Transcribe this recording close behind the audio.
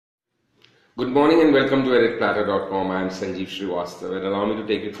Good morning and welcome to Editplatter.com. I am Sanjeev Srivastava and allow me to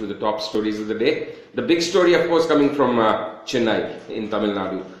take you through the top stories of the day. The big story, of course, coming from Chennai in Tamil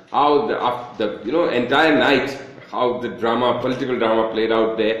Nadu. How the entire night, how the political drama played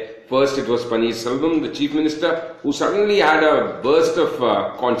out there. First, it was Panneerselvam, the chief minister, who suddenly had a burst of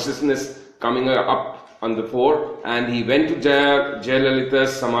consciousness coming up on the fore, and he went to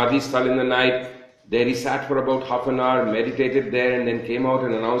Jayalalitha's Samadhi Sthal in the night. There he sat for about half an hour, meditated there, and then came out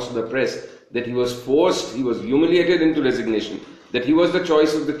and announced to the press that he was humiliated into resignation, that he was the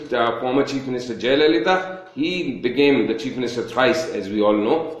choice of the former Chief Minister Jayalalitha. He became the Chief Minister thrice, as we all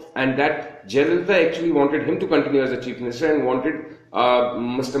know, and that Jayalalitha actually wanted him to continue as the Chief Minister and wanted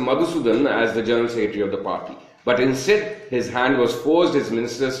Mr. Madhusudan as the General Secretary of the party. But instead, his hand was forced, his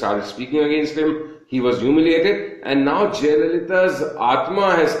ministers started speaking against him, he was humiliated, and now Jayalalitha's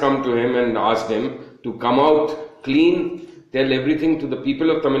Atma has come to him and asked him to come out clean, tell everything to the people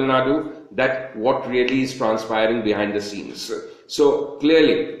of Tamil Nadu, that what really is transpiring behind the scenes. So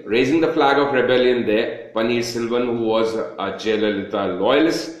clearly, raising the flag of rebellion there, Panneerselvam, who was a Jayalalitha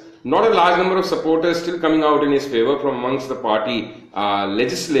loyalist, not a large number of supporters still coming out in his favor from amongst the party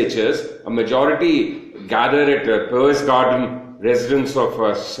legislatures. A majority gather at Per's Garden residence of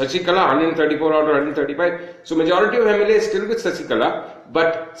Sasikala, 134 out of 135. So majority of MLAs still with Sasikala,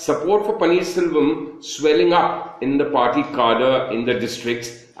 but support for Panneerselvam swelling up in the party cadre in the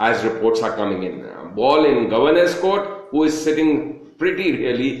districts as reports are coming in. Ball in Governor's Court, who is sitting pretty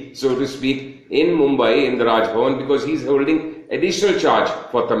really, so to speak, in Mumbai in the Raj Bhavan because he is holding additional charge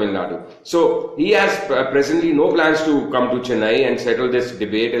for Tamil Nadu. So he has presently no plans to come to Chennai and settle this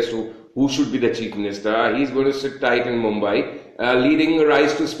debate as to who should be the Chief Minister. He is going to sit tight in Mumbai, leading a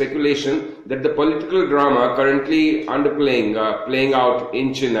rise to speculation that the political drama currently playing out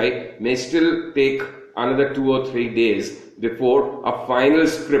in Chennai may still take another 2 or 3 days before a final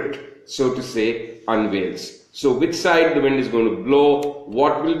script, so to say, unveils. So which side the wind is going to blow,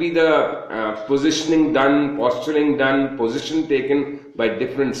 what will be the positioning done, posturing done, position taken by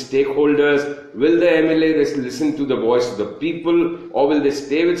different stakeholders, will the MLA listen to the voice of the people, or will they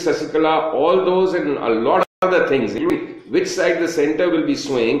stay with Sasikala? All those and a lot of other things, including which side the center will be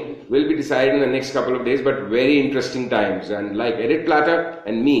swaying, will be decided in the next couple of days, but very interesting times. And like Editplatter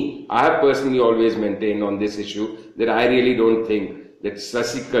and me, I have personally always maintained on this issue that I really don't think that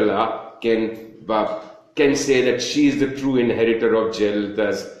Sasikala can say that she is the true inheritor of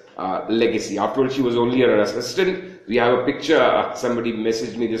Jayalalitha's legacy. After all, she was only her assistant. We have a picture, somebody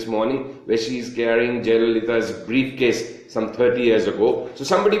messaged me this morning, where she is carrying Jayalalitha's briefcase some 30 years ago. So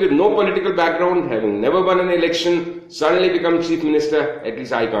somebody with no political background, having never won an election, suddenly become Chief Minister, at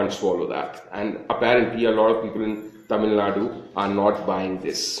least I can't swallow that. And apparently a lot of people in Tamil Nadu are not buying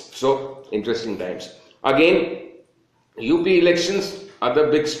this. So, interesting times. Again, UP elections,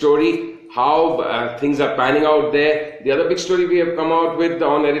 other big story. How things are panning out there. The other big story we have come out with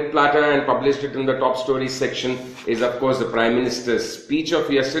on Editplatter and published it in the top stories section is, of course, the Prime Minister's speech of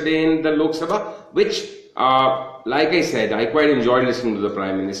yesterday in the Lok Sabha, which, like I said, I quite enjoyed listening to the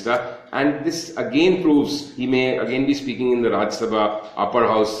Prime Minister, and this again proves he may again be speaking in the Raj Sabha upper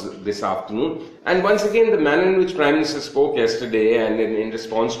house this afternoon. And once again, the manner in which Prime Minister spoke yesterday and in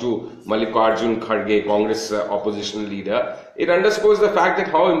response to Mallikarjun Kharge, Congress opposition leader, it underscores the fact that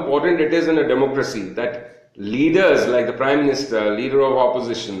how important it is in a democracy that leaders like the Prime Minister, leader of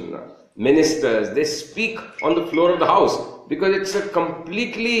opposition, ministers, they speak on the floor of the house, because it's a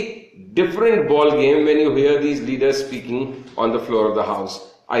completely different ball game when you hear these leaders speaking on the floor of the house.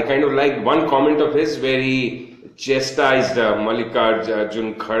 I kind of liked one comment of his where he chastised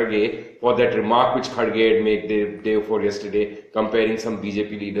Mallikarjun Kharge for that remark which Kharge had made day before yesterday, comparing some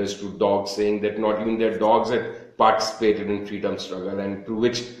BJP leaders to dogs, saying that not even their dogs had participated in freedom struggle, and to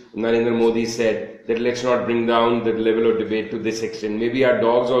which Narendra Modi said that let's not bring down the level of debate to this extent. Maybe our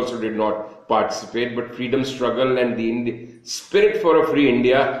dogs also did not participate, but freedom struggle and the spirit for a free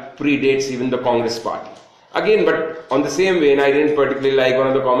India predates even the Congress party. Again, but on the same vein, I didn't particularly like one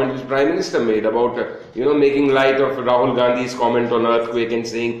of the comments which Prime Minister made about, making light of Rahul Gandhi's comment on earthquake and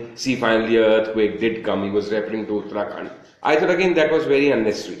saying, see, finally an earthquake did come. He was referring to Uttarakhand. I thought again that was very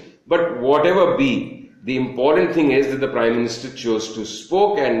unnecessary. But whatever be, the important thing is that the Prime Minister chose to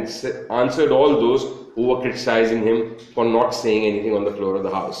spoke and answered all those who were criticizing him for not saying anything on the floor of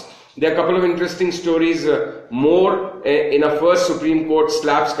the House. There are a couple of interesting stories more. In a first Supreme Court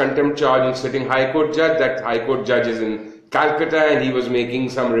slaps contempt charge on sitting High Court judge. That High Court judge is in Calcutta, and he was making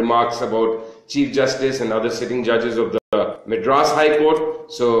some remarks about Chief Justice and other sitting judges of the Madras High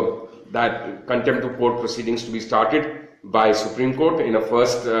Court. So that contempt of court proceedings to be started. by Supreme Court in a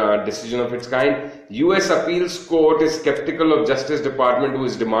first decision of its kind. US Appeals Court is skeptical of Justice Department, who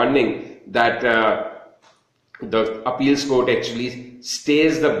is demanding that the Appeals Court actually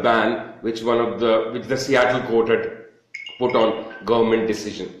stays the ban which the Seattle court had put on government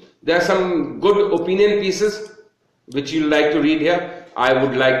decision. There are some good opinion pieces which you'll like to read here. I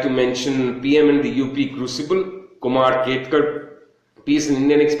would like to mention PM in the UP Crucible, Kumar Ketkar piece in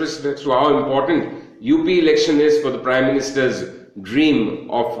Indian Express as to how important UP election is for the Prime Minister's dream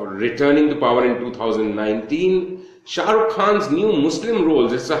of returning to power in 2019. Shah Rukh Khan's new Muslim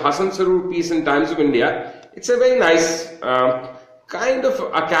roles. It's a Hassan Sarur piece in Times of India. It's a very nice kind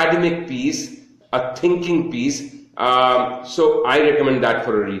of academic piece, a thinking piece. So I recommend that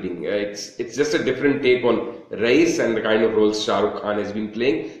for a reading. It's just a different take on race and the kind of roles Shah Rukh Khan has been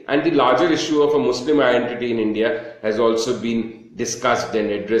playing, and the larger issue of a Muslim identity in India has also been discussed and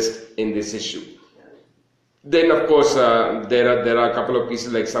addressed in this issue. Then, of course, there are a couple of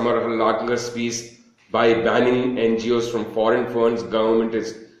pieces like Samar Halakna's piece. By banning NGOs from foreign funds, government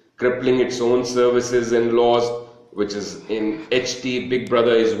is crippling its own services and laws, which is in HT. Big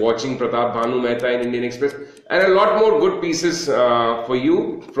Brother is watching, Pratap Bhanu Mehta in Indian Express, and a lot more good pieces for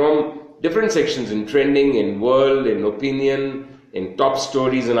you from different sections in trending, in world, in opinion, in top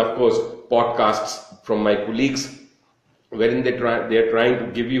stories, and of course podcasts from my colleagues, wherein they are trying to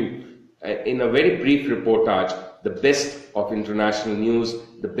give you in a very brief reportage the best of international news,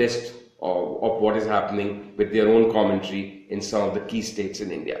 the best of what is happening with their own commentary in some of the key states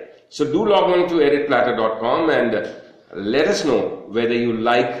in India. So do log on to editplatter.com and let us know whether you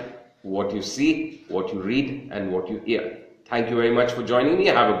like what you see, what you read, and what you hear. Thank you very much for joining me.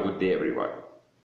 Have a good day, everyone.